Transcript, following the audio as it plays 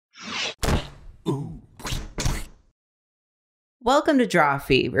Welcome to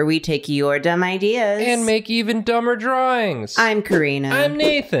Drawfee, where we take your dumb ideas and make even dumber drawings. I'm Karina. I'm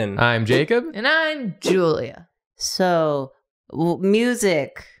Nathan. I'm Jacob. And I'm Julia. So,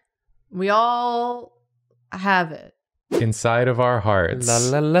 music. We all have it. Inside of our hearts. La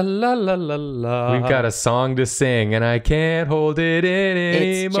la la la la la la. We've got a song to sing, and I can't hold it in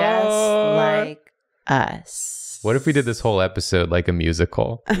anymore. It's just like us. What if we did this whole episode like a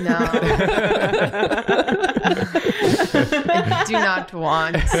musical? No. I do not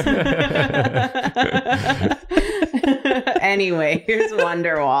want. Anyway, here's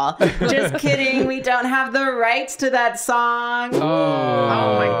Wonderwall. Just kidding. We don't have the rights to that song.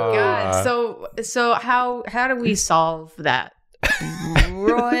 Oh my god. So how do we solve that?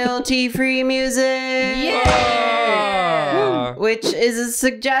 Royalty-free music. Yeah. Which is a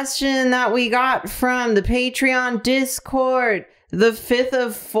suggestion that we got from the Patreon Discord, the 5th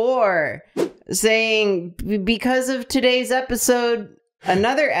of 4, saying, because of today's episode,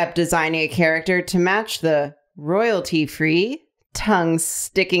 another ep designing a character to match the royalty-free, tongue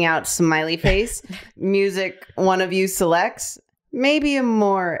sticking out smiley face, music one of you selects, maybe a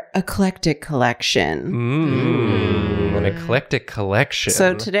more eclectic collection. An eclectic collection.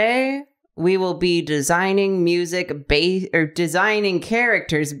 So today we will be designing designing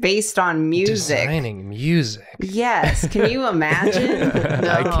characters based on music. Designing music. Yes. Can you imagine? No.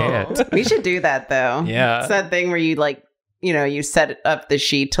 I can't. We should do that though. Yeah. It's that thing where you you set up the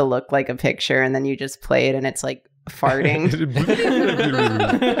sheet to look like a picture and then you just play it and it's like farting.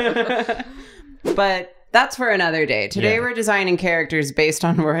 But that's for another day. Today we're designing characters based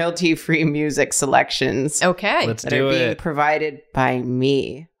on royalty-free music selections. Okay. Let's that do are being it. provided by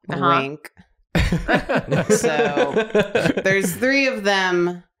me. Wink. So there's 3 of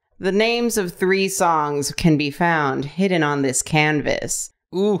them. The names of 3 songs can be found hidden on this canvas.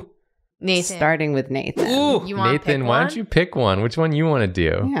 Ooh. Nathan. Starting with Nathan. Ooh. You want Nathan, why don't you pick one? Which one you want to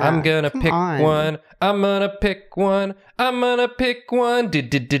do? Yeah, I'm gonna come pick on. one. I'm gonna pick one. I'm gonna pick one.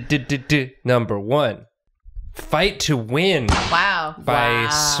 Number 1. Fight to Win Wow. by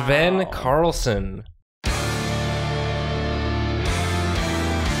Sven Carlson.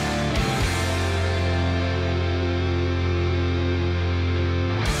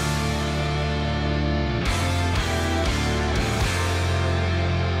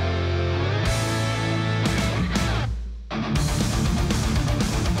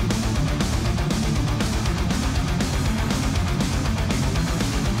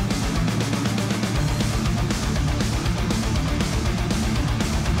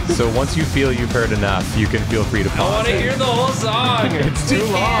 So once you feel you've heard enough, you can feel free to I want pause to it. hear the whole song. It's too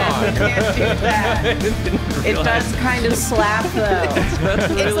long. You can't do that. It does kind of slap though. It's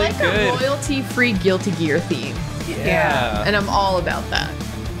really like good. a royalty-free Guilty Gear theme. Yeah. And I'm all about that.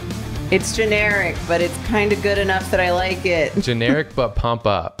 It's generic, but it's kind of good enough that I like it. Generic but pump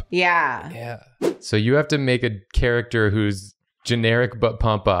up. Yeah. Yeah. So you have to make a character who's generic but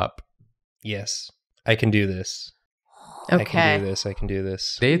pump up. Yes. I can do this. Okay. I can do this. I can do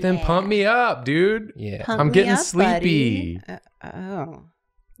this. Nathan, pump me up, dude. Yeah. Pump I'm me getting up, sleepy. buddy. Oh.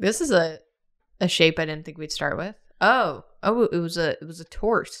 This is a shape I didn't think we'd start with. Oh, it was a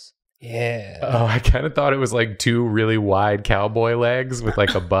torse. Yeah. Oh, I kind of thought it was like 2 really wide cowboy legs with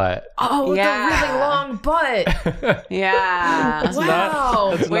like a butt. Oh, with Yeah. a really long butt. Yeah. That's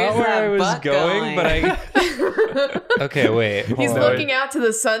Wow. That's Where's not where that I was butt going, but I... Okay, wait. He's hold on. looking out to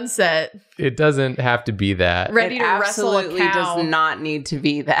the sunset, It doesn't have to be that. ready It to wrestle a absolutely cow. does not need to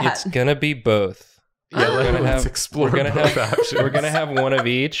be that. It's gonna be both. Yeah, We're gonna let's have- explore We're gonna both have options. we're gonna have one of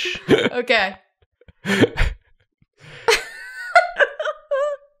each. Okay.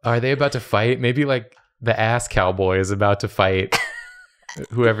 Are they about to fight? Maybe like the ass cowboy is about to fight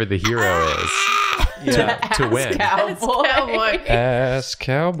whoever the hero is. Yeah. To win. Cowboy. Cowboy. Ass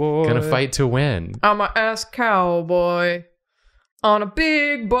cowboy. Gonna fight to win. I'm a ass cowboy. On a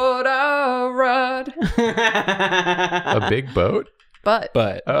big boat I ride. A big boat? But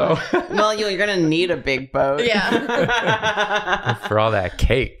But Oh. Well, you're going to need a big boat. yeah. For all that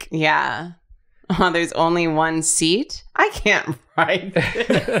cake. Yeah. Oh, there's only one seat? I can't ride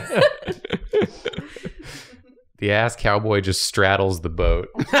this. The ass cowboy just straddles the boat.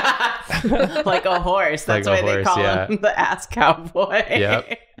 Like a horse. That's Like why a they horse, call yeah. him the ass cowboy.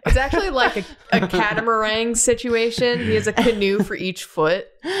 Yep. It's actually like a catamaran situation. He has a canoe for each foot.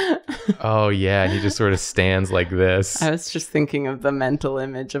 Oh, yeah. And he just sort of stands like this. I was just thinking of the mental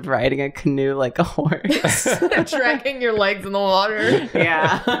image of riding a canoe like a horse. Dragging your legs in the water.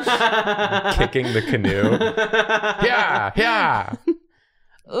 Yeah. Kicking the canoe. Yeah. Yeah.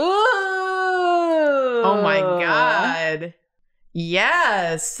 Ooh. Oh my god.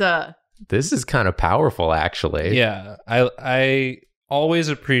 Yes. This is kind of powerful, actually. Yeah, I always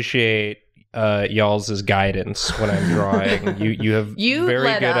appreciate y'all's guidance when I'm drawing. You have You very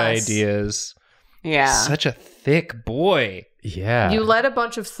let good us. ideas. Yeah. Such a thick boy. Yeah. You led a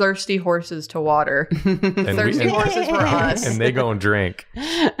bunch of thirsty horses to water. And Thirsty horses were us. And they go and drink.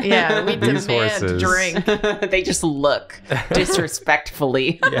 Yeah, we These demand horses. drink. They just look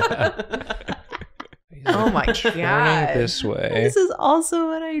disrespectfully. Yeah. Oh my Turning god. this way. This is also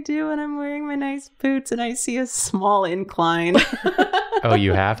what I do when I'm wearing my nice boots and I see a small incline. Oh,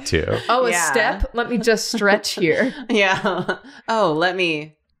 you have to. Oh, a Yeah. step? Let me just stretch here. Yeah. Oh, let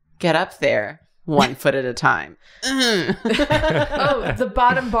me get up there 1 foot at a time. Oh, the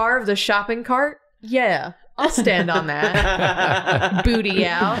bottom bar of the shopping cart? Yeah, I'll stand on that. Booty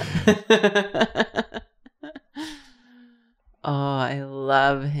out. Oh, I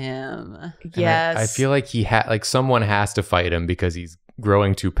love him. And Yes. I feel like someone has to fight him because he's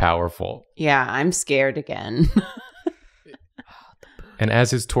growing too powerful. Yeah, I'm scared again. And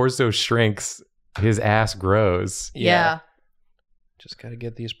as his torso shrinks, his ass grows. Yeah. Just got to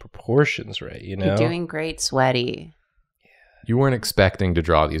get these proportions right, you know? You're doing great, Sweaty. You weren't expecting to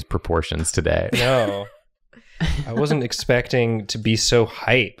draw these proportions today. No. I wasn't expecting to be so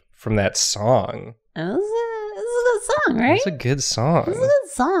hype from that song. This is a good song, right? It's a good song. This is a good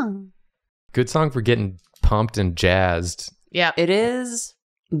song. Good song for getting pumped and jazzed. Yeah. It is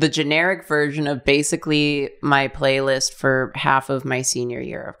the generic version of basically my playlist for half of my senior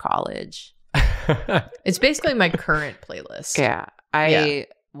year of college. It's basically my current playlist. Yeah. Yeah.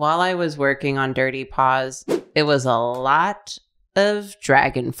 While I was working on Dirty Paws, it was a lot of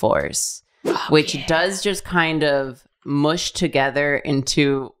Dragon Force, which does just kind of mush together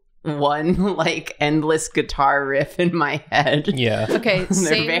into one like endless guitar riff in my head. Yeah. Okay, They're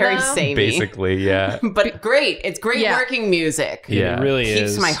same very though. samey. Basically, yeah. But great. It's great Yeah. working music. Yeah. It really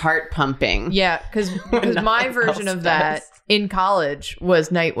Keeps is. my heart pumping. Yeah, because No my one version else of that does. in college was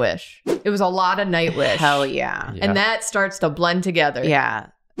Nightwish. It was a lot of Nightwish. Hell yeah. Yeah. And that starts to blend together. Yeah.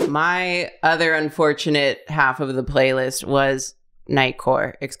 My other unfortunate half of the playlist was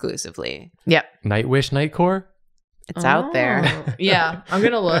Nightcore exclusively. Yep. Nightwish Nightcore? It's out there. Oh. Yeah, I'm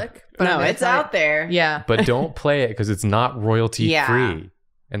going to look. But No, I'm gonna it's try- out there. Yeah. But don't play it because it's not royalty Yeah. free.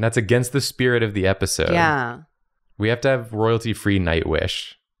 And that's against the spirit of the episode. Yeah. We have to have royalty free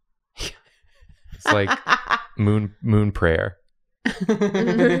Nightwish. It's like moon prayer.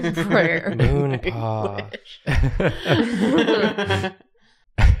 Prayer. Moon paw.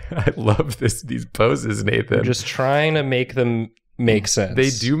 I love these poses, Nathan. I'm just trying to make them make sense. They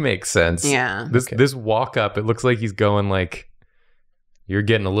do make sense. Yeah. This walk up, it looks like he's going like, you're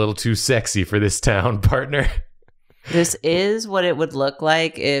getting a little too sexy for this town, partner. This is what it would look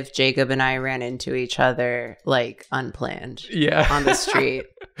like if Jacob and I ran into each other like unplanned Yeah. on the street.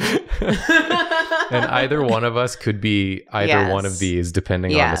 And either one of us could be either one of Yes. these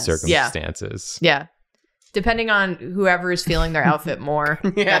depending on the Yes. circumstances. Yeah. Depending on whoever is feeling their outfit more.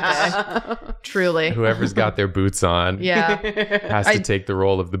 that day. Yeah. Truly. Whoever's got their boots on Yeah. has to take the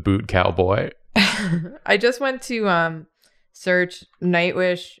role of the boot cowboy. I just went to search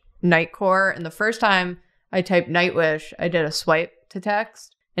Nightwish Nightcore, and the first time I typed Nightwish, I did a swipe to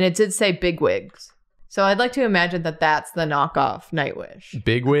text, and it did say Bigwigs. So I'd like to imagine that that's the knockoff Nightwish.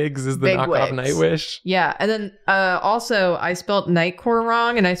 Bigwigs is the Big knockoff wigs. Nightwish. Yeah, and then also I spelled Nightcore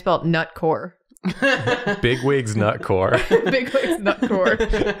wrong, and I spelled Nutcore. Bigwigs Nutcore. Bigwigs Nutcore.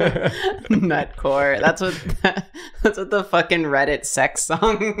 Nutcore. That's what the fucking Reddit sex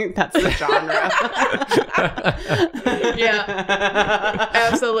song. That's the genre. Yeah,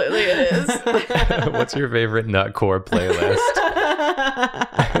 absolutely it is. What's your favorite Nutcore playlist?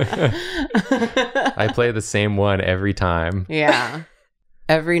 I play the same one every time. Yeah.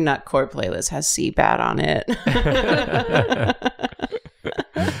 Every Nutcore playlist has Seabat on it.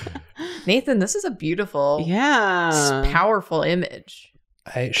 Nathan, this is a beautiful, Yeah. powerful image.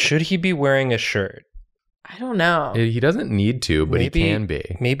 Should he be wearing a shirt? I don't know. He doesn't need to, but Maybe- he can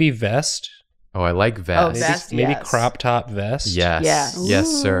be. Maybe vest? Oh, I like vest. vest. Maybe Yes. crop top vest? Yes. Yes. Yes,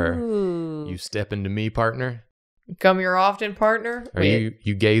 sir. Ooh. You step into me, partner? Come here often, partner. Are you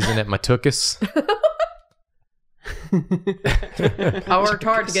gazing at my tuchus? I worked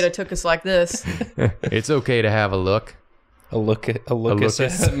hard to get a tuchus like this. It's okay to have a look. A lookus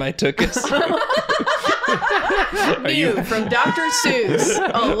lookus. at my tuchus? New from Dr. Seuss.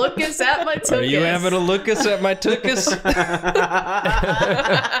 A lookus at my tuchus. Are you having a lookus at my tuchus?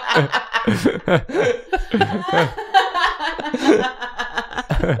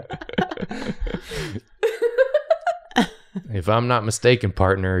 If I'm not mistaken,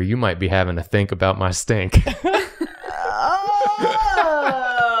 partner, you might be having to think about my stink.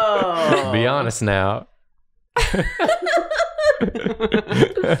 Be honest now.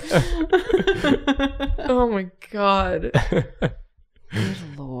 Oh my god. Good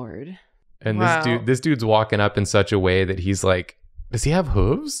Lord. And Wow. this dude's walking up in such a way that he's like, does he have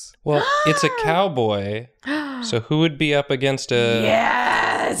hooves? Well, it's a cowboy. So who would be up against a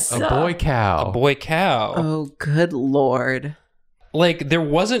Yes. A boy cow. boy cow? Oh, good Lord. Like, there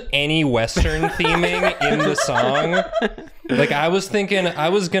wasn't any Western theming in the song. Like, I was thinking I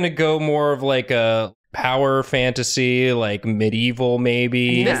was going to go more of like a power fantasy, like medieval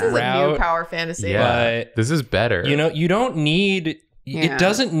maybe This is a route. new power fantasy. Yeah. But, This is better. you know, you don't need... Yeah. It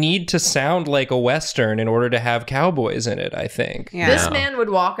doesn't need to sound like a Western in order to have cowboys in it, I think. Yeah. This No. man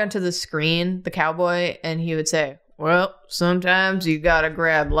would walk onto the screen, the cowboy, and he would say, well, sometimes you gotta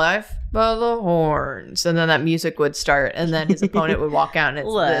grab life by the horns. And then that music would start, and then his opponent would walk out, and it's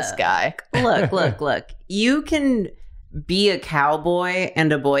Look. this guy. Look. You can be a cowboy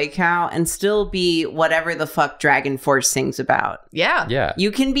and a boy cow and still be whatever the fuck Dragon Force sings about. Yeah. Yeah. You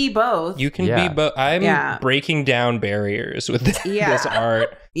can be both. You can Yeah. be both. I'm Yeah. breaking down barriers with this, Yeah. this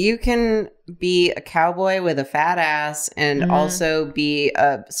art. You can be a cowboy with a fat ass and Mhm. also be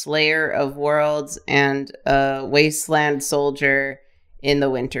a slayer of worlds and a wasteland soldier in the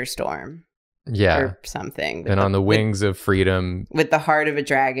winter storm Yeah. or something. And on the wings of freedom, with the heart of a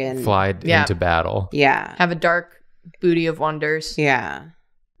dragon. fly Yeah. into battle. Yeah. Have a dark booty of wonders. Yeah.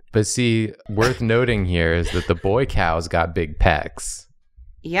 But see, worth noting here is that the boy cow's got big pecs.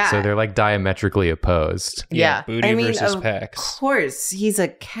 Yeah. So they're like diametrically opposed. Yeah. Booty I mean, versus of pecs. course, he's a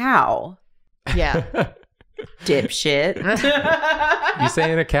cow, Yeah. dipshit. You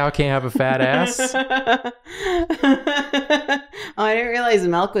saying a cow can't have a fat ass? Oh, I didn't realize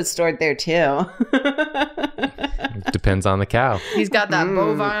milk was stored there too. Depends on the cow. He's got that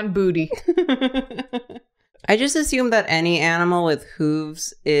bovine booty. I just assume that any animal with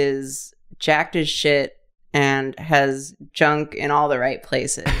hooves is jacked as shit and has junk in all the right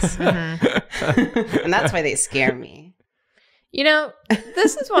places. Mhm. And that's why they scare me. You know,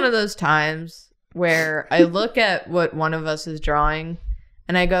 this is one of those times where I look at what one of us is drawing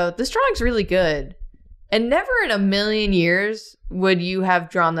and I go, this drawing's really good. And never in a million years would you have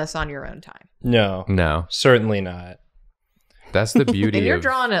drawn this on your own time. No, No, certainly not. that's the beauty And you're of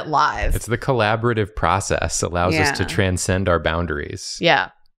drawing it live. it's the collaborative process allows us to Yeah. transcend our boundaries. Yeah.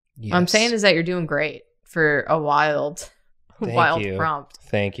 What I'm Yes. saying is that you're doing great for a wild Thank you. prompt.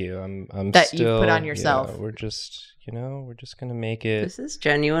 Thank you. I'm That you still, put on yourself. We're just gonna make it. This is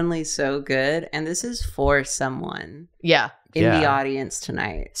genuinely so good. And this is for someone Yeah. in the Yeah. audience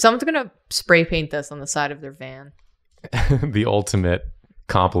tonight. Someone's going to spray paint this on the side of their van. The ultimate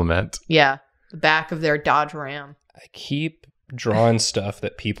compliment. Yeah. The back of their Dodge Ram. I keep drawing stuff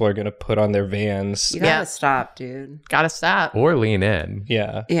that people are gonna put on their vans. You gotta Yeah. stop, dude. Gotta stop. Or lean in.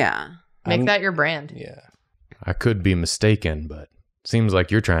 Yeah. Yeah. Make I'm- that your brand. Yeah. I could be mistaken, but seems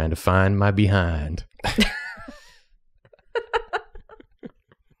like you're trying to find my behind.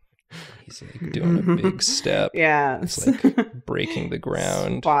 He's like doing a big step. Yeah. It's like breaking the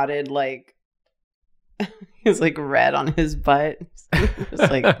ground. Spotted like he's like red on his butt. It's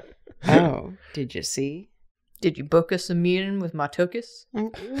like, oh, did you see? Did you book us a meeting with my tookus?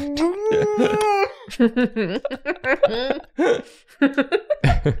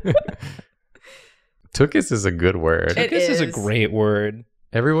 Tookus is a good word. It This is a is. great word.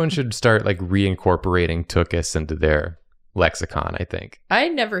 Everyone should start like reincorporating tookus into their lexicon, I think. I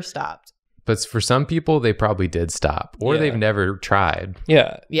never stopped. But for some people, they probably did stop, or Yeah. they've never tried.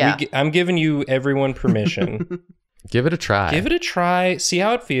 Yeah. Yeah. I'm giving you everyone permission. Give it a try. Give it a try. See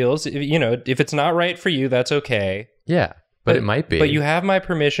how it feels. If it's not right for you, that's okay. Yeah, but it might be. But you have my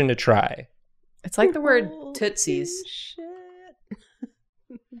permission to try. It's like the word tootsies. Shit.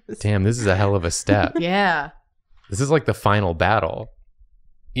 Damn, this is a hell of a step. Yeah. This is like the final battle.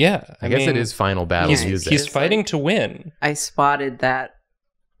 Yeah. I guess mean, it is final battle He's, music. he's It's fighting like- to win. I spotted that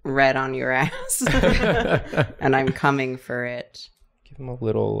red on your ass. And I'm coming for it. Give him a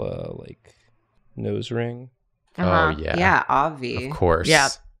little nose ring. Uh-huh. Oh, yeah. Yeah, Avi. Of course. Yeah.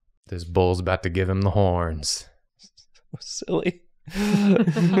 This bull's about to give him the horns. Silly.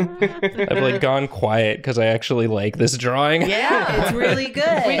 I've like gone quiet because I actually like this drawing. Yeah. It's really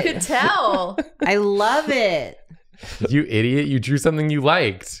good. We could tell. I love it. You idiot, you drew something you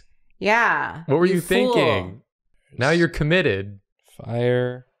liked. Yeah. What were you fool. thinking? Now you're committed.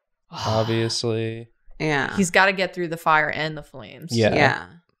 Fire, obviously. Yeah. He's got to get through the fire and the flames. Yeah. Yeah.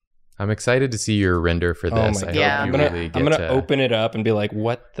 I'm excited to see your render for Oh this. my I god! Yeah. hope I'm you gonna really get I'm gonna to... open it up and be like,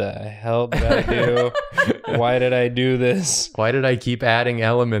 "What the hell did I do? Why did I do this?" Why did I keep adding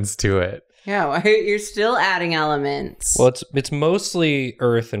elements to it? Yeah, you're still adding elements. Well, it's mostly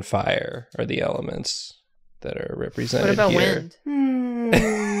earth and fire are the elements that are represented What about here. wind?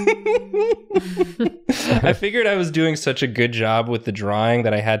 I figured I was doing such a good job with the drawing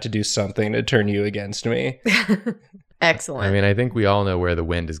that I had to do something to turn you against me. Excellent. I mean, I think we all know where the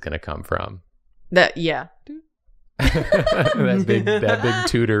wind is going to come from. Yeah. that big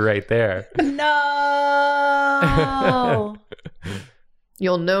tutor right there. No.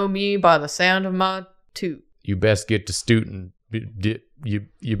 You'll know me by the sound of my toot. You best get to stootin'. You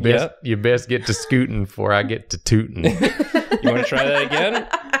best get to scootin' before I get to tootin'. You want to try that again?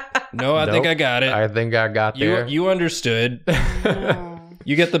 No, I think I got it. I think I got there. You understood.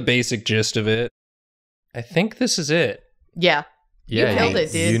 You get the basic gist of it. I think this is it. Yeah. Yeah, You nailed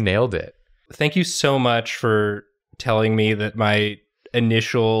it, dude. You nailed it. Thank you so much for telling me that my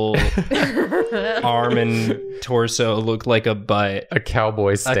initial arm and torso looked like a butt. A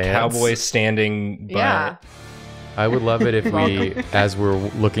cowboy stance. A cowboy standing butt. Yeah. I would love it if we, as we're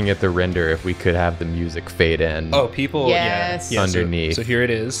looking at the render, if we could have the music fade in. Oh, people, Yes. yeah. Underneath. So here it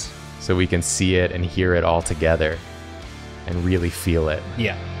is. So we can see it and hear it all together and really feel it.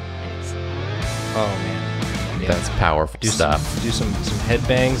 Yeah. Oh, man. Yeah. That's powerful stuff. Do some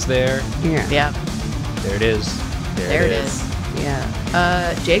headbangs there. Yeah. Yeah. There it is. There it is.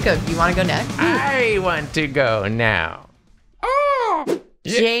 Yeah. Jacob, you want to go next? I want to go now.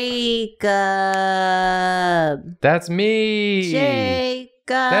 Jacob. That's me. Jacob.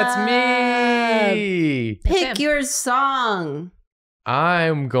 That's me. Pick Sam. your song.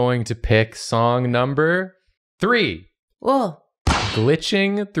 I'm going to pick song number 3. Whoa.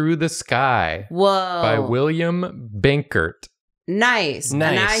 Glitching Through the Sky Whoa. by William Benkert. Nice. And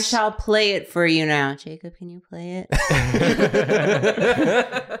I Nice. shall play it for you now. Jacob, can you play it?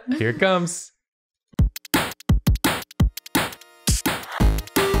 Here it comes.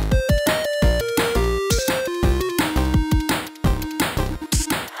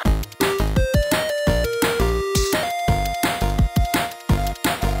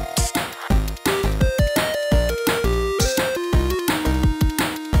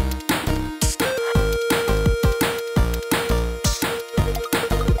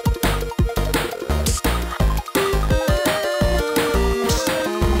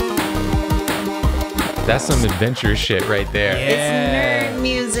 That's some adventure shit right there. It's nerd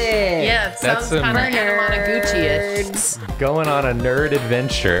music. Yeah, it That's sounds some- kind of Anamanaguchi-ish. Nerds. Going on a nerd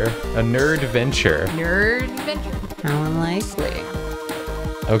adventure. A nerd venture. Nerd adventure. How unlikely.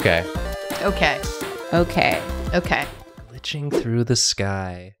 Okay. Okay. Okay. Okay. Glitching through the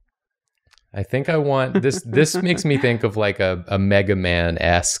sky. I think I want this. This makes me think of like a Mega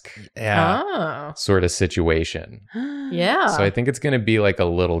Man-esque Yeah. Oh. sort of situation. Yeah. So I think it's going to be like a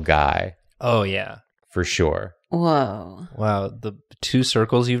little guy Oh, yeah. for sure. Whoa. Wow. The 2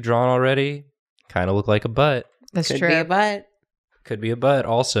 circles you've drawn already kind of look like a butt. That's Could true. be a butt. Could be a butt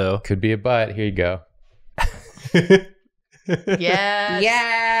also. Could be a butt. Here you go. Yes.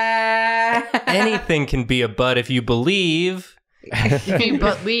 Yeah. Anything can be a butt if you believe. If you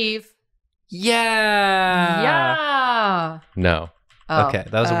believe. Yeah. Yeah. No, Oh. Okay,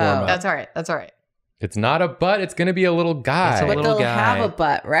 that was a warm up. That's all right. That's all right. it's not a butt. It's going to be a little guy. It's a But little they'll guy. have a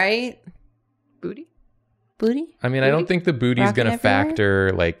butt, right? Booty. Booty? I mean, I don't think the booty's Rocking going to everywhere?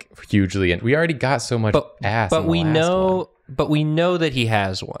 factor like hugely in. We already got so much ass. But in the we last know one. but we know that he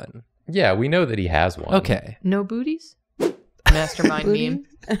has one. Yeah, we know that he has one. Okay. No booties? Mastermind Booty? meme.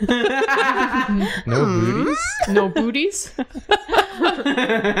 No booties? No booties?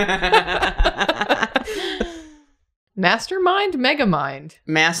 Mastermind? Megamind.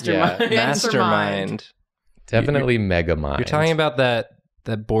 Mastermind. Yeah. Mastermind. Definitely Megamind. You're talking about that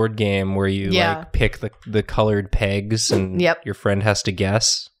board game where you Yeah. like pick the colored pegs and Yep. your friend has to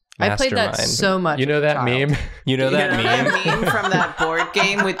guess. I played that Mastermind. so much. You know as a that child. meme? You know that meme? meme from that board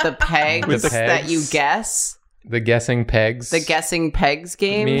game with the pegs, With the that you pegs? guess? The guessing pegs? The guessing pegs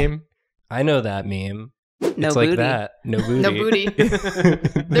game? meme? I know that meme. No It's booty. like that. No booty. No booty.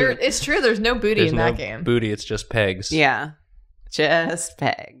 It's true. There's no booty There's in no that game. booty. It's just pegs. Yeah. Just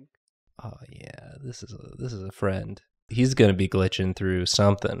peg. Oh yeah. This is a friend. He's gonna be glitching through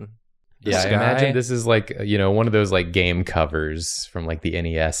something. The Yeah, I sky. imagine this is like, one of those like game covers from like the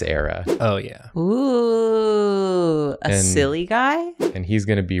NES era. Oh yeah. Ooh. A And- silly guy? And he's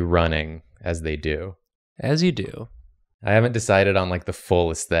going to be running as they do. As you do. I haven't decided on like the full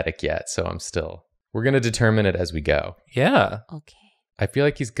aesthetic yet, so we're going to determine it as we go. Yeah. Okay. I feel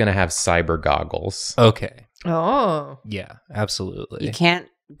like he's going to have cyber goggles. Okay. Oh. Yeah. Absolutely. You can't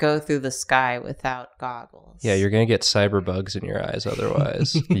go through the sky without goggles. Yeah, you're gonna get cyber bugs in your eyes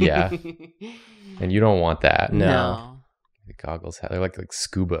otherwise. Yeah. And you don't want that. No. The goggles, they're like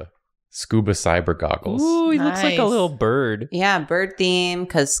scuba scuba cyber goggles. Ooh, he looks like a Nice. little bird. Yeah, bird theme,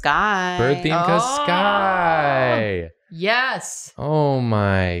 cause sky. Bird theme cause Oh. sky. Yes. Oh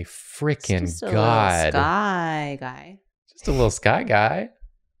my freaking Just a little god. sky guy. Just a little sky guy.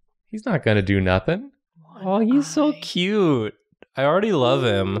 He's not gonna do nothing. Oh, he's so cute. I already love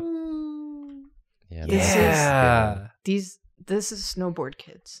him. Yeah. This is- Yeah. This is snowboard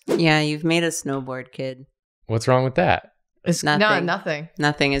kids. Yeah, you've made a snowboard kid. What's wrong with that? It's Nothing. nothing.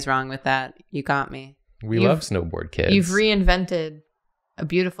 Nothing is wrong with that. You got me. We You've- love snowboard kids. You've reinvented a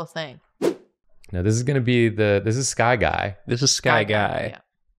beautiful thing. Now this is gonna be this is Sky Guy. This is Sky Guy. Yeah.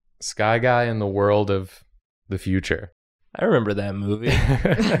 Sky Guy in the world of the future. I remember that movie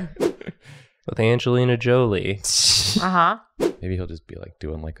with Angelina Jolie. Uh-huh. Maybe he'll just be like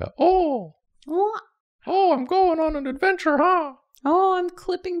doing like a oh, I'm going on an adventure, huh? Oh, I'm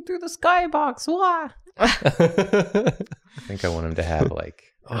clipping through the skybox. Wah. I think I want him to have like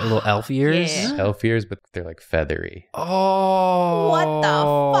Little elf ears. Yeah. elf ears, but they're like feathery. Oh. What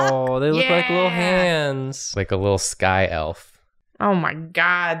the fuck? They look like little Yeah. hands. Like a little sky elf. Oh my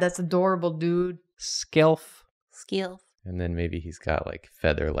god, that's adorable, dude. Skelf. Skill. And then maybe he's got like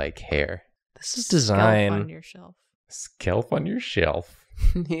feather like hair. This is Skelf design. on your shelf. Scalp on your shelf.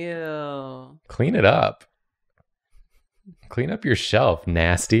 Ew. Clean it up. Clean up your shelf,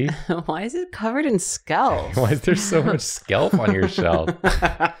 nasty. Why is it covered in scalp? Why is there so much scalp on your shelf?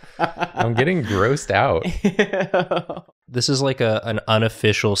 I'm getting grossed out. This is like an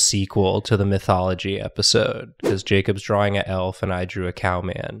unofficial sequel to the mythology episode because Jacob's drawing an elf and I drew a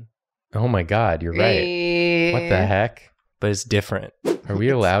cowman, Oh my god, you're right. What the heck? but it's different. Are we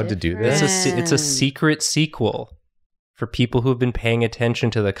allowed to do It's this? a it's a secret sequel for people who've been paying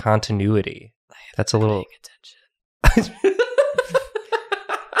attention to the continuity. That's a little. What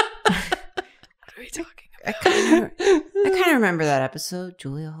are we talking I kind of remember that episode.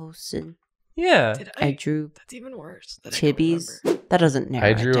 Julia hosted. Yeah. Did I drew That's even worse. That I don't chibis. remember. That doesn't narrow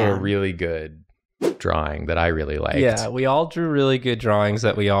I it drew a down. really good drawing that I really liked. Yeah, we all drew really good drawings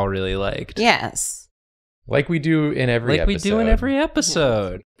that we all really liked. Yes. Like we do in every Like episode. we do in every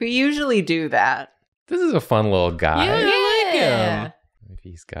episode. We usually do that. This is a fun little guy. Yeah, I like Yeah. him. Maybe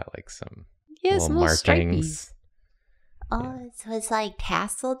he's got like some Yes, little little markings. Oh, so it's like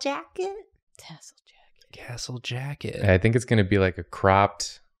tassel jacket? Tassel jacket. Castle jacket. I think it's going to be like a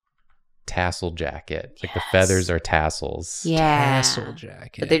cropped tassel jacket. Like the feathers are tassels. Yeah. Castle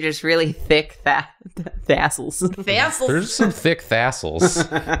jacket. But they're just really thick tassels. Tassel. There's some thick tassels.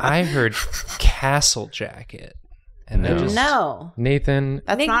 I heard castle jacket. And then No. just No. Nathan,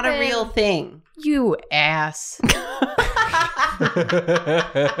 That's not a Nathan. real thing. You ass. Get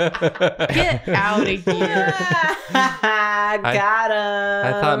out of here. Got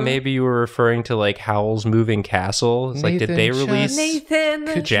him. I thought maybe you were referring to like Howl's Moving Castle. It's like, did Nathan, they shut- release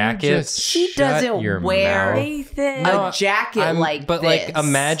Nathan. jackets? She Shut doesn't your wear mouth. Nathan. No, a jacket like but this. like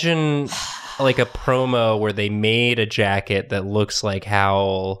imagine like a promo where they made a jacket that looks like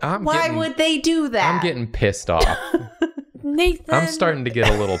Howl. Why would they do that? I'm getting pissed off. Nathan. I'm starting to get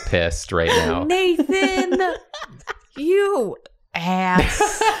a little pissed right now. Nathan. You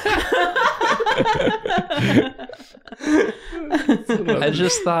ass. I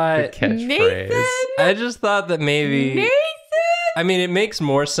just thought Catchphrase. Nathan. I just thought that maybe Nathan. I mean it makes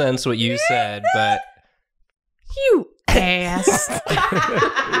more sense what you said, but You ass.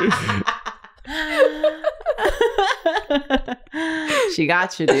 She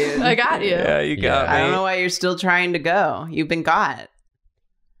got you, dude. I got you. yeah, you got Yeah. I me. don't know why you're still trying to go. You've been got.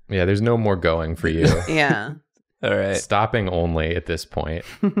 Yeah, there's no more going for you. Yeah. All right. Stopping only at this point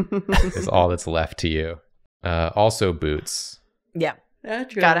is all that's left to you. Also boots. Yeah.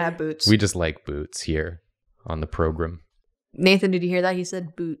 Gotta have boots. We just like boots here on the program. Nathan, did you hear that? He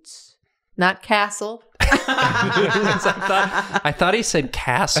said boots, not castle. I thought he said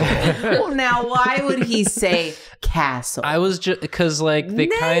castle. Well, now, why would he say castle? I was just because like they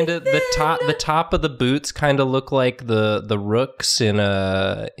kind of the top of the boots kind of look like the rooks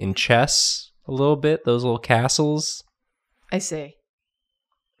in chess a little bit. Those little castles. I say.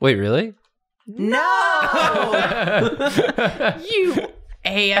 Wait, really? No! You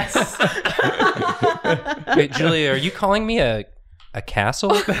ass. Wait, Julia, are you calling me a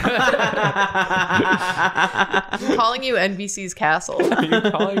castle? I'm calling you NBC's castle. Are you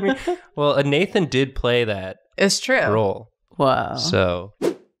calling me? Well, Nathan did play that It's true. role, Whoa. so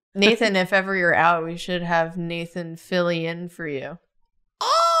Nathan, if ever you're out, we should have Nathan filling in for you.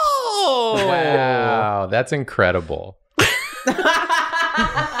 oh Wow, that's incredible.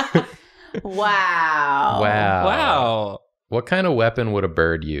 Wow. wow. What kind of weapon would a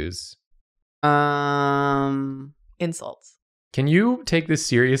bird use? Insults. Can you take this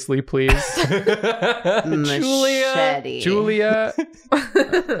seriously, please? Machete. Julia,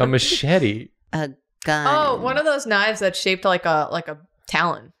 a machete. A gun. Oh, one of those knives that's shaped like a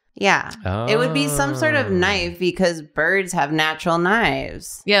talon. Yeah. Oh. It would be some sort of knife because birds have natural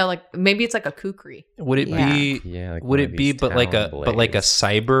knives. Yeah, like maybe it's like a kukri. Would it Yeah. be? Yeah, like Would one of it be? these But like a talon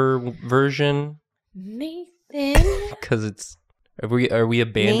cyber version? Nathan. Because it's. Are we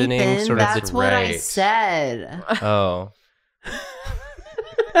abandoning Nathan, sort of that's the what I right. said. Oh.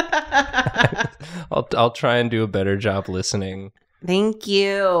 I'll try and do a better job listening. Thank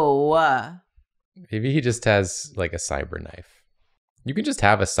you. Maybe he just has like a cyber knife. You can just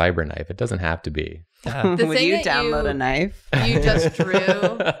have a cyber knife. It doesn't have to be. Yeah. The Would thing you that download you- a knife? You just drew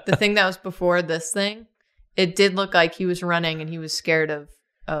the thing that was before this thing. It did look like he was running and he was scared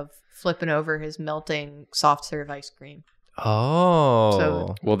of flipping over his melting soft serve ice cream. Oh.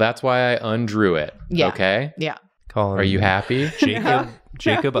 So- Well, that's why I undrew it. Yeah. Okay. Yeah. Call him Are you happy?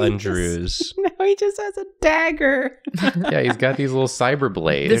 Jacob No, he Undrews. No, he just has a dagger. Yeah, he's got these little cyber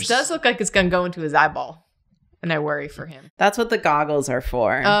blades. This does look like it's gonna go into his eyeball, and I worry for him. That's what the goggles are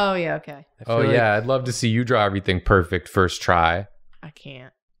for. Oh yeah, okay. I Oh feel yeah, I'd love to see you draw everything perfect first try. I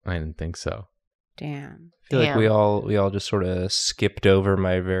can't. I didn't think so. Damn. I feel like Damn. we all just sort of skipped over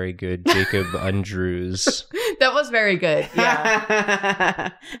my very good Jacob Undrews. That was very good.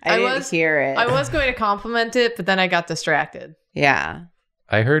 Yeah. I didn't was- hear it. I was going to compliment it, but then I got distracted. Yeah.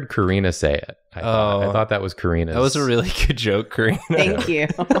 I heard Karina say it. I thought that was Karina's. That was a really good joke, Karina. Thank you.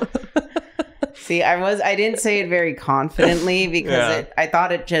 See, I didn't say it very confidently because Yeah. I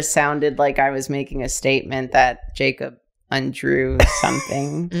thought it just sounded like I was making a statement that Jacob undrew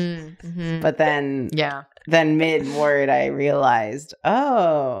something. Mm-hmm. But then Yeah. mid-word I realized,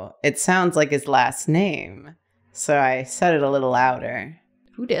 oh, it sounds like his last name. So I said it a little louder.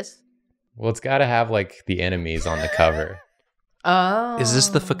 Who dis? Well, it's got to have like the enemies on the cover. Oh. Is this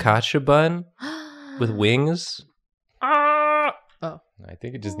the focaccia bun with wings? I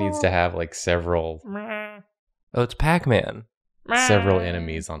think it just needs to have like several Oh, it's Pac-Man.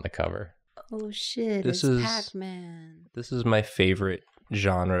 enemies on the cover. Oh shit, This it's is- Pac-Man. This is my favorite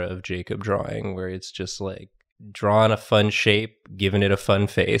genre of Jacob drawing, where it's just like drawing a fun shape, giving it a fun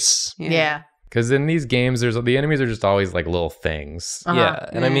face. Yeah. Because in these games, the enemies are just always like little things. Uh-huh. Yeah,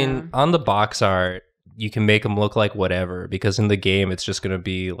 and I Yeah. mean, on the box art, you can make them look like whatever, because in the game, it's just going to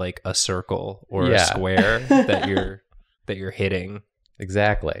be like a circle or a Yeah. square that you're hitting.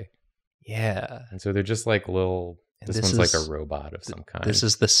 Exactly. Yeah, And so they're just like little. And This this one's like is- a robot of some kind. this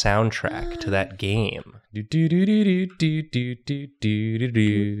is the soundtrack to that game. Do, do, do, do, do, do, do, do, do,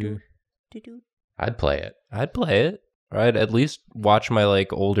 do, do. I'd play it. I'd play it. Or I'd at least watch my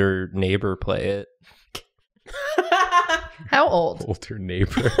like older neighbor play it, How old? Older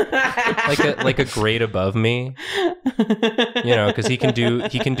neighbor. like a grade above me. You know, because he can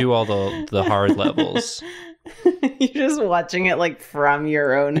do all the hard levels. You're just watching it like from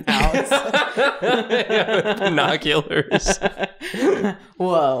your own house. Yeah, with binoculars.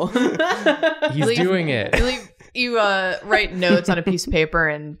 Whoa. He's Leave- doing it. You wite notes on a piece of paper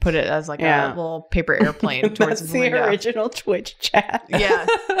and put it as like Yeah. a little paper airplane towards That's his the window. original Twitch chat. Yeah.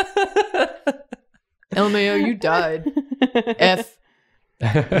 LMAO, you died. F.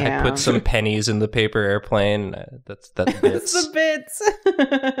 Yeah. I put some pennies in the paper airplane. That's It's bits.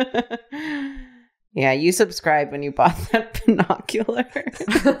 the bits. Yeah, you subscribed when you bought that binocular.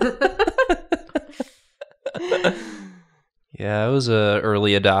 Yeah, I was a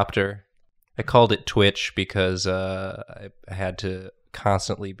early adopter. I called it Twitch because I had to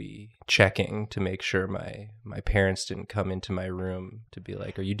constantly be checking to make sure my parents didn't come into my room to be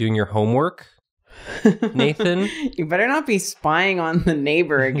like, "Are you doing your homework, Nathan?" You better not be spying on the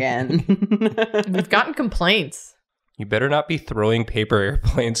neighbor again. We've gotten complaints. You better not be throwing paper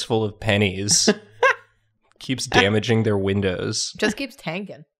airplanes full of pennies. Keeps damaging their windows. Just keeps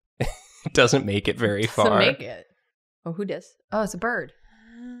tanking. It doesn't make it very Doesn't far. make it. Oh, who does? Oh, it's a bird.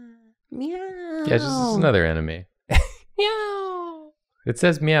 Meow. Yeah, just another enemy. Meow. It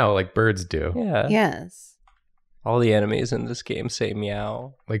says meow like birds do. Yeah. Yes. All the enemies in this game say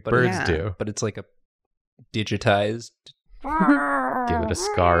meow, Like But birds yeah. do. but it's like a digitized. Give it a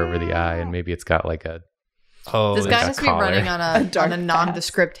scar over the eye, and maybe it's got like a. Oh, This it's guy a must be collar. running on A a dark on a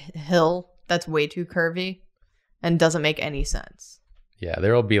nondescript hill that's way too curvy and doesn't make any sense. Yeah,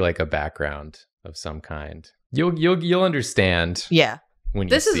 there will be like a background of some kind. You'll understand Yeah. when you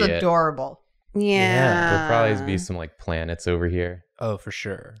This is see it. adorable. Yeah. There'll probably be some like planets over here. Oh, for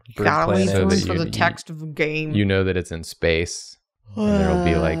sure. Gotta Bird leave So room that planets. for you- the text of a game. You know that it's in space. And there'll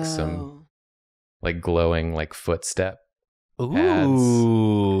be like some Whoa. like glowing like footstep.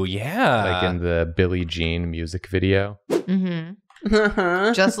 Ooh, yeah. like in the Billie Jean music video.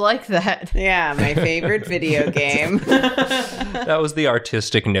 Uh-huh. Just like that. Yeah, my favorite video game. That was the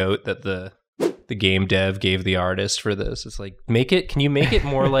artistic note that the game dev gave the artist for this. It's like, can you make it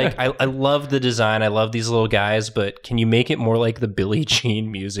more like, I love the design, I love these little guys, but can you make it more like the Billie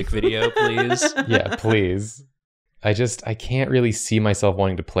Jean music video, please? Yeah, please. I can't really see myself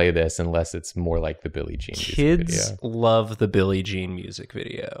wanting to play this unless it's more like the Billie Jean music Kids video. love the Billie Jean music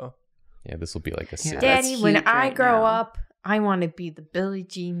video. Yeah, this will be like a Yeah. series. Daddy, That's when huge I right grow now. up, I want to be the Billie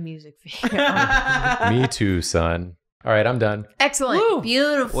Jean music video. Me too, son. All right, I'm done. Excellent. Woo.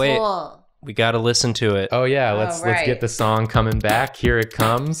 Beautiful. Wait. We got to listen to it. Oh yeah, Oh, let's right. get the song coming back. Here it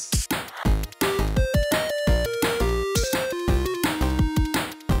comes.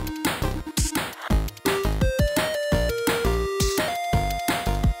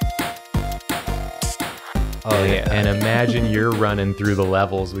 Oh, yeah. And imagine you're running through the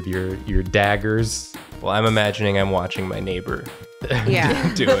levels with your daggers. Well, I'm imagining I'm watching my neighbor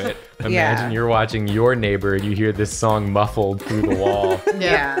Yeah. do it. Imagine you're watching your neighbor and you hear this song muffled through the wall.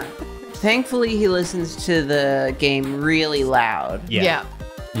 Yeah. Thankfully, he listens to the game really loud. Yeah.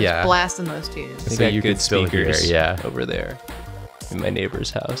 Yeah. Blasting those tunes. They So got you good can still hear, speakers yeah. over there in my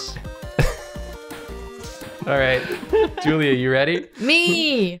neighbor's house. All right. Julia, you ready?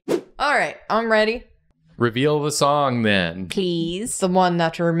 Me. All right. I'm ready. Reveal the song then. Please. The one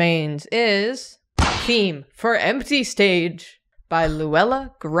that remains is Theme for Empty Stage by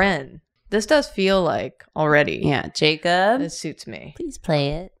Luella Gren. This does feel like already. Yeah, Jacob. This suits me. Please play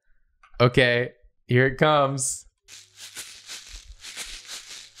it. Okay, here it comes.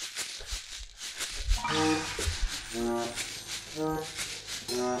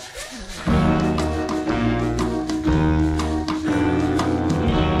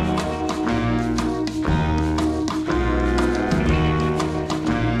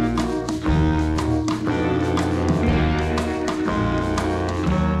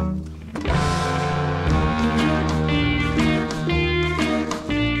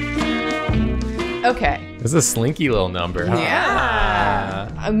 Okay. This is a slinky little number, huh?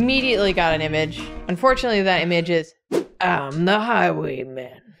 Yeah. Immediately got an image. Unfortunately, that image is I'm the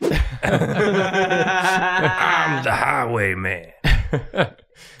highwayman. I'm the highwayman.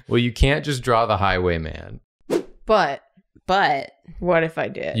 Well, you can't just draw the highwayman. But But what if I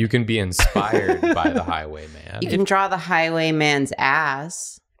did? You can be inspired by the highwayman. you can draw the highwayman's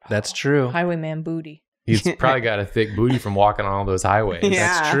ass. That's true. Highwayman booty. He's probably got a thick booty from walking on all those highways.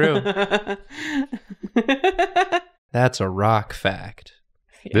 That's true. That's a rock fact.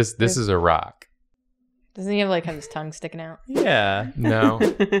 This is a rock. Doesn't he have like his tongue sticking out? Yeah. No.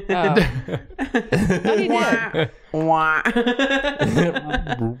 Oh. Thought he did. Wah.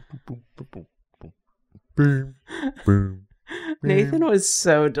 Boom, boom. Nathan was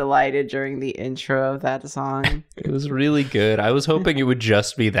so delighted during the intro of that song. It was really good. I was hoping it would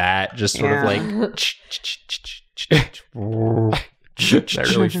just be that, just sort of like That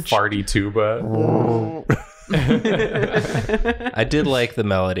really farty tuba. I did like the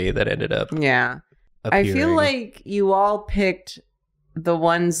melody that ended up Yeah. I feel appearing. like you all picked the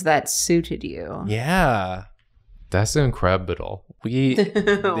ones that suited you. Yeah. That's incredible. We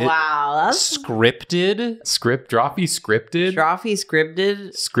Wow. That's scripted. Drawfee scripted? Drawfee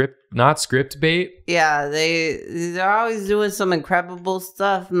scripted. Not script bait? Yeah, they're always doing some incredible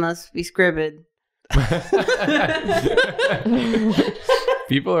stuff. Must be scripted.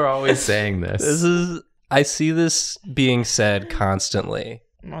 People are always saying this. I see this being said constantly.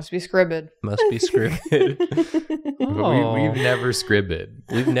 Must be scribbled. Must be scripted. But we've never scribted.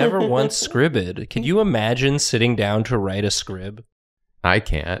 We've never once scribted. Can you imagine sitting down to write a scrib? I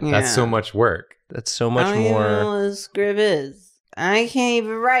can't. Yeah. That's so much work. That's so I much don't even know more. what a script is. I can't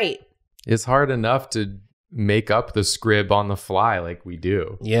even write. It's hard enough to make up the scrib on the fly like we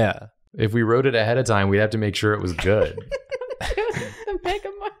do. Yeah. If we wrote it ahead of time, we'd have to make sure it was good. The mega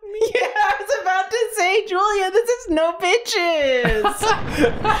money. Yeah, I was about to say, Julia, this is no bitches.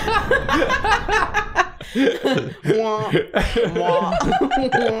 Wah, wah,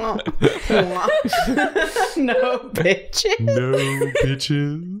 wah, wah. No bitches. No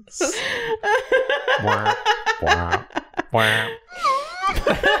bitches. Wah, wah, wah.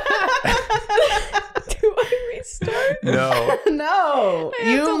 Do I restart? No. No, I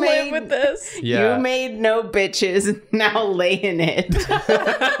have to live with this. Yeah. You made no bitches. Now lay in it.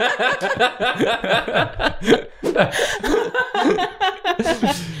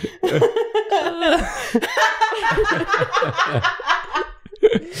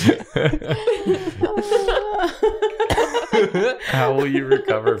 How will you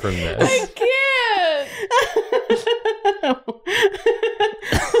recover from this? I can't.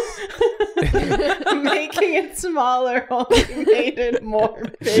 making it smaller only made it more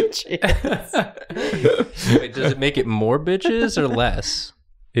bitches. Wait, does it make it more bitches or less?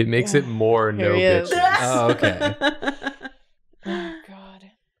 It makes it more no Here he is. bitches. Oh, okay. Oh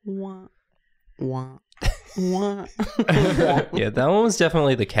God. Wah, wah, wah. Yeah, that one was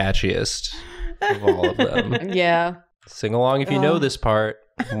definitely the catchiest of all of them. Yeah. Sing along if you know this part.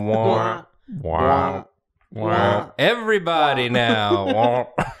 Wah, Wow. wah. everybody now. Wah,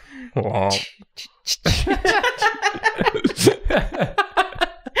 wah.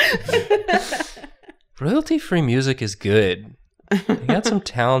 Royalty-free music is good. You got some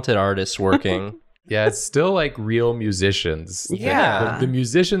talented artists working. Yeah, it's still like real musicians. Yeah. The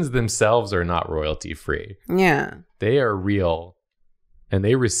musicians themselves are not royalty free. Yeah. They are real and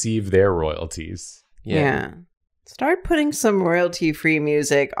they receive their royalties. Yeah. Start putting some royalty-free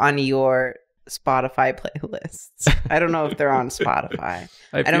music on your Spotify playlists. I don't know if they're on Spotify.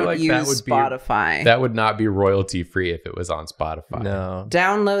 I feel don't like use Spotify. That would not be royalty free if it was on Spotify. No.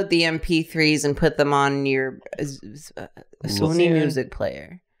 Download the MP3s and put them on your Sony Zune. music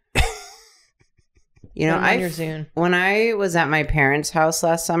player. You know, On your Zune. when I was at my parents' house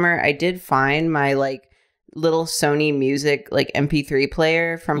last summer, I did find my like little Sony music like MP3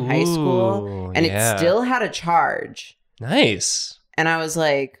 player from high school, Ooh, and yeah. it still had a charge. Nice. And I was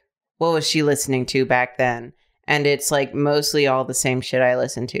like, what was she listening to back then? And it's like mostly all the same shit I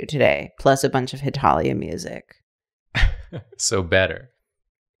listen to today, plus a bunch of Hitalia music. So better.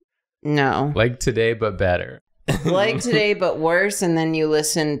 No. Like today, but better. Like today, but worse. And then you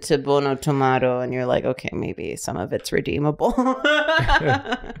listen to Bono Tomato and you're like, okay, maybe some of it's redeemable.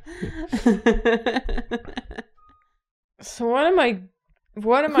 So what am I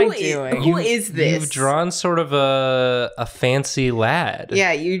doing? Who is this? You've drawn sort of a fancy lad.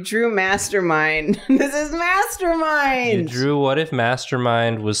 Yeah, you drew Mastermind. This is Mastermind. You drew what if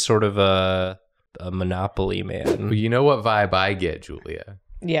Mastermind was sort of a Monopoly Well, man? you know what vibe I get, Julia?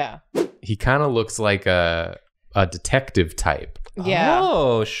 Yeah. He kind of looks like a detective type. Yeah.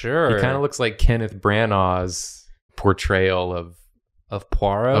 Oh, sure. He kind of looks like Kenneth Branagh's portrayal of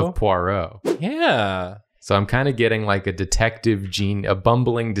Poirot. of Poirot. Yeah. So I'm kind of getting like a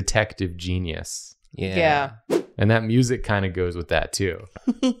bumbling detective genius. Yeah. And that music kind of goes with that too.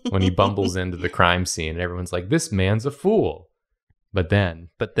 When he bumbles into the crime scene and everyone's like, this man's a fool. But then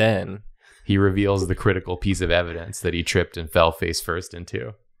But then, he reveals the critical piece of evidence that he tripped and fell face first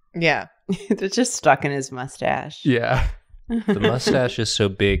into. Yeah. They're just stuck in his mustache. Yeah. the mustache is so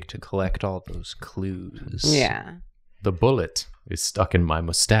big to collect all those clues. Yeah. The bullet is stuck in my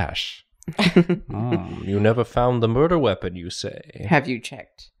mustache. You never found the murder weapon, you say? Have you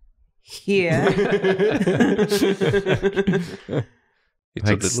checked? Here. It's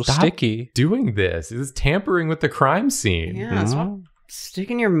Like, a little stop sticky. doing this. This is tampering with the crime scene. Yeah, stop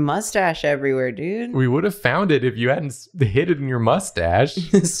sticking your mustache everywhere, dude. We would have found it if you hadn't hid it in your mustache.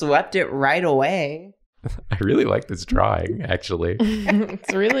 Swept it right away. I really like this drawing, actually.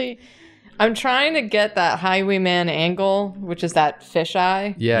 It's really I'm trying to get that highwayman angle, which is that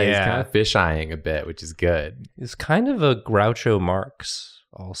fisheye. Yeah, he's Yeah. kind of fish-eyeing a bit, which is good. It's kind of a Groucho Marx,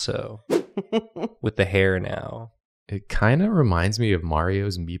 also, with the hair now. It kind of reminds me of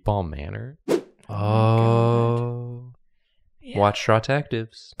Mario's Meatball Manor. Oh. Watch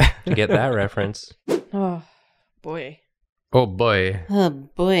Detectives to get that reference. Oh boy. Oh boy. Oh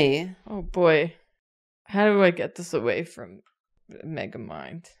boy. Oh boy. How do I get this away from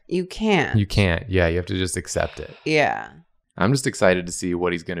Megamind? You can't. You can't. Yeah, you have to just accept it. Yeah. I'm just excited to see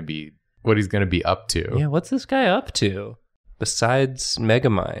what he's going to be up to. Yeah, what's this guy up to? Besides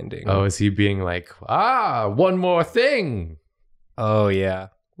megaminding. Oh, is he being like, one more thing. Oh, yeah.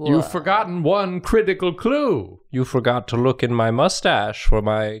 You've forgotten one critical clue. You forgot to look in my mustache for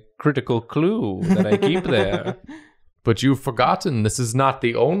my critical clue that I keep there. But you've forgotten this is not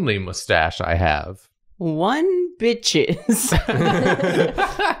the only mustache I have. One bitches.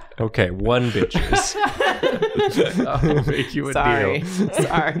 Okay, one bitches. I'll make you a Sorry. deal.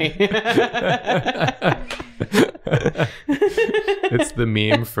 Sorry. It's the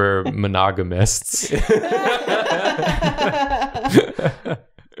meme for monogamists.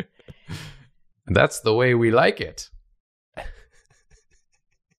 That's the way we like it.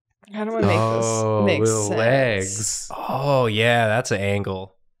 How do I make this make little sense? legs. Oh, yeah, that's an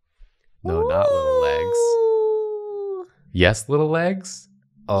angle. No, not little legs. Yes, little legs?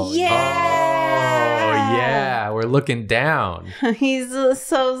 Oh, Yeah. Oh, yeah. We're looking down. He's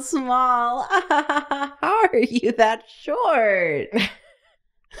so small. How are you that short?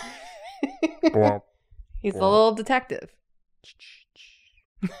 He's the little detective.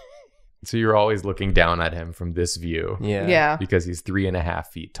 So you're always looking down at him from this view Yeah. Yeah. because he's 3.5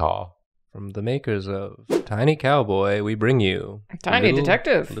 feet tall. From the makers of Tiny Cowboy, we bring you Tiny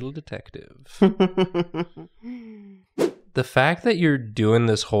Detective. Little Detective. The fact that you're doing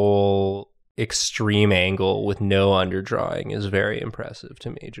this whole extreme angle with no underdrawing is very impressive to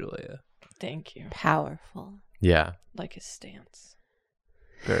me, Julia. Thank you. Powerful. Yeah. Like his stance.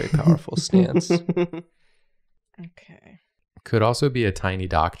 Very powerful stance. Okay. Could also be a tiny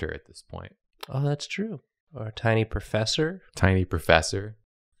doctor at this point. Oh, that's true. Or a tiny professor. Tiny professor.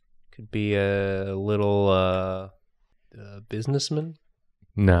 Could be a little businessman.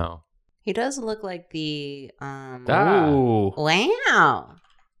 No. He does look like the Ooh. wow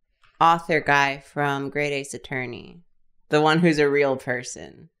author guy from Great Ace Attorney, the one who's a real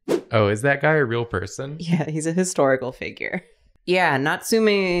person. Oh, is that guy a real person? Yeah, he's a historical figure. Yeah,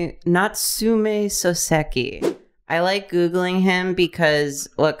 Natsume Soseki. I like Googling him because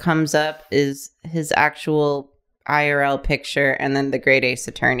what comes up is his actual IRL picture and then the Great Ace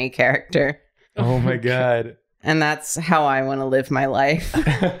Attorney character. Oh my god. And that's how I want to live my life.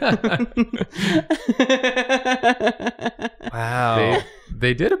 Wow.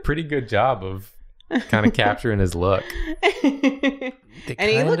 They did a pretty good job of kind of capturing his look. And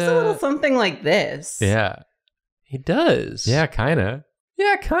he looks a little something like this. Yeah. He does. Yeah, kind of.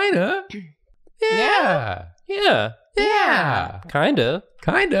 Yeah, kind of. Yeah. Yeah. Yeah. Kinda.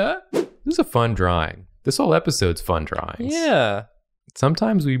 Kind of. This is a fun drawing. This whole episode's fun drawings. Yeah.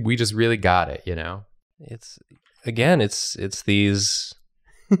 Sometimes we just really got it, you know? It's these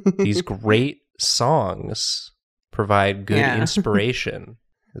great songs provide good inspiration.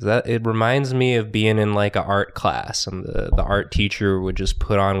 It reminds me of being in like an art class, and the art teacher would just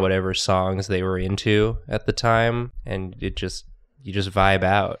put on whatever songs they were into at the time, and you just vibe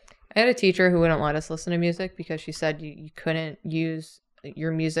out. I had a teacher who wouldn't let us listen to music because she said you couldn't use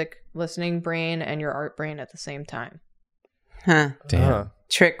your music listening brain and your art brain at the same time. Huh. Damn.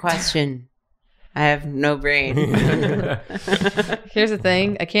 Trick question. I have no brain. Here's the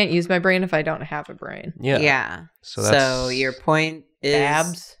thing. I can't use my brain if I don't have a brain. Yeah. So your point is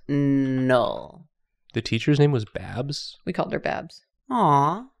Babs? null. The teacher's name was Babs? We called her Babs.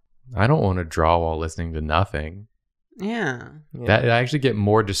 Aw. I don't want to draw while listening to nothing. Yeah. That I actually get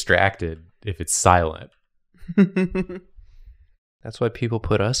more distracted if it's silent. That's why people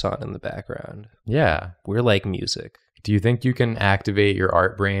put us on in the background. Yeah. We're like music. Do you think you can activate your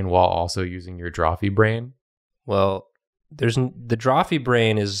art brain while also using your Drawfee brain? Well, the Drawfee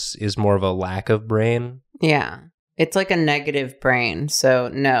brain is more of a lack of brain. Yeah. It's like a negative brain. So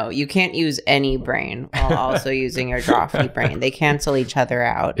no, you can't use any brain while also using your Drawfee brain. They cancel each other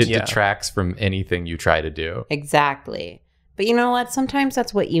out. It detracts from anything you try to do. Exactly. But you know what? Sometimes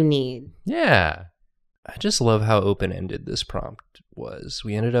that's what you need. Yeah. I just love how open-ended this prompt was.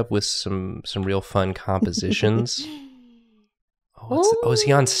 We ended up with some real fun compositions. Is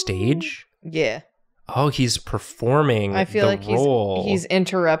he on stage? Yeah. Oh, he's performing. I feel like role. he's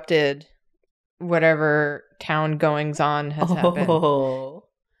interrupted whatever town goings on has happened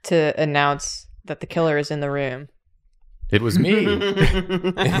to announce that the killer is in the room. It was me.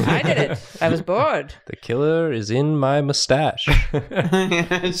 I did it. I was bored. The killer is in my mustache.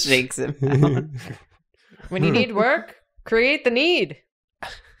 Shakes him out. When you need work, create the need.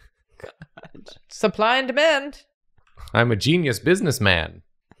 Supply and demand. I'm a genius businessman.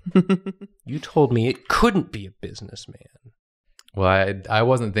 You told me it couldn't be a businessman. Well, I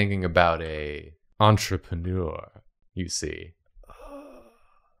wasn't thinking about a entrepreneur, you see.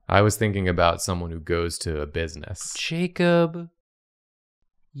 I was thinking about someone who goes to a business. Jacob,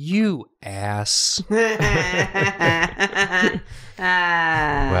 you ass. Wow,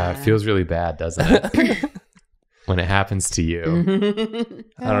 it feels really bad, doesn't it? When it happens to you.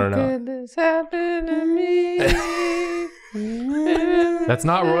 I don't know. How could this happen to me? That's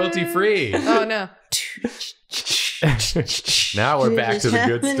not royalty free. Oh, no. Now we're back to the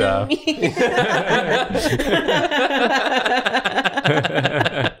good stuff.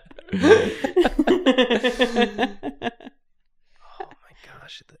 Oh my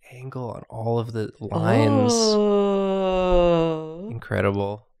gosh, the angle on all of the lines. Oh.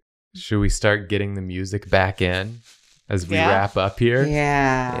 Incredible. Should we start getting the music back in as we Yeah. wrap up here?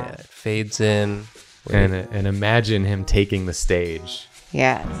 Yeah. Yeah, it fades in. And imagine him taking the stage.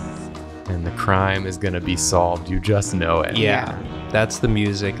 Yes. And the crime is going to be solved. You just know it. Yeah, that's the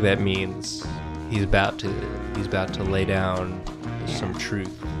music that means he's about to lay down some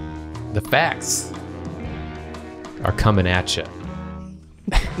truth. The facts are coming at you.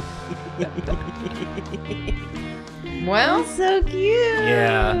 Well, So cute.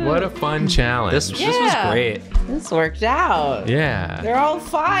 Yeah. What a fun challenge. This was Yeah. great. This worked out. Yeah. They're all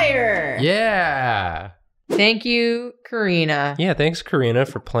fire. Yeah. Thank you, Karina. Yeah, thanks, Karina,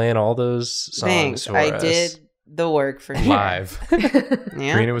 for playing all those songs Thanks. for I us. did the work for sure. Live.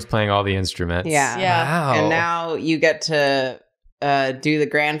 Yeah. Karina was playing all the instruments. Yeah. Yeah. Wow. And now you get to do the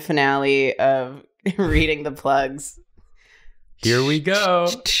grand finale of reading the plugs. Here we go.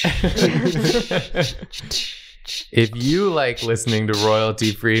 If you like listening to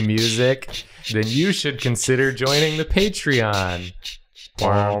royalty-free music, then you should consider joining the Patreon.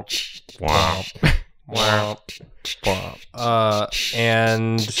 Wow.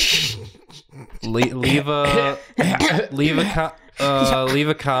 And leave a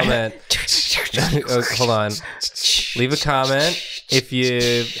comment. Hold on. Leave a comment if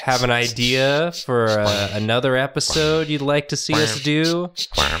you have an idea for another episode you'd like to see us do,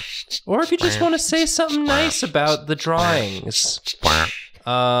 or if you just want to say something nice about the drawings.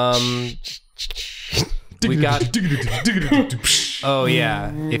 We got. Oh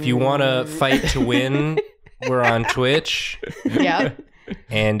yeah, if you want to fight to win, we're on Twitch. Yeah.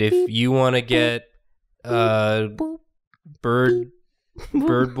 And if you want to get bird boy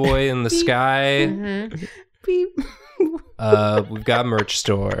in the sky, Mhm. we've got merch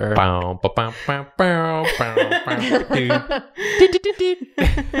store.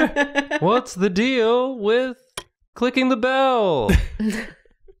 What's the deal with clicking the bell?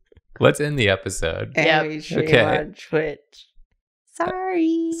 Let's end the episode. And Yep. we stream Okay. on Twitch.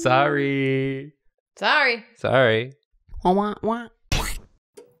 Sorry. Sorry. Sorry. Sorry. Wah, wah, wah.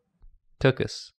 Took us.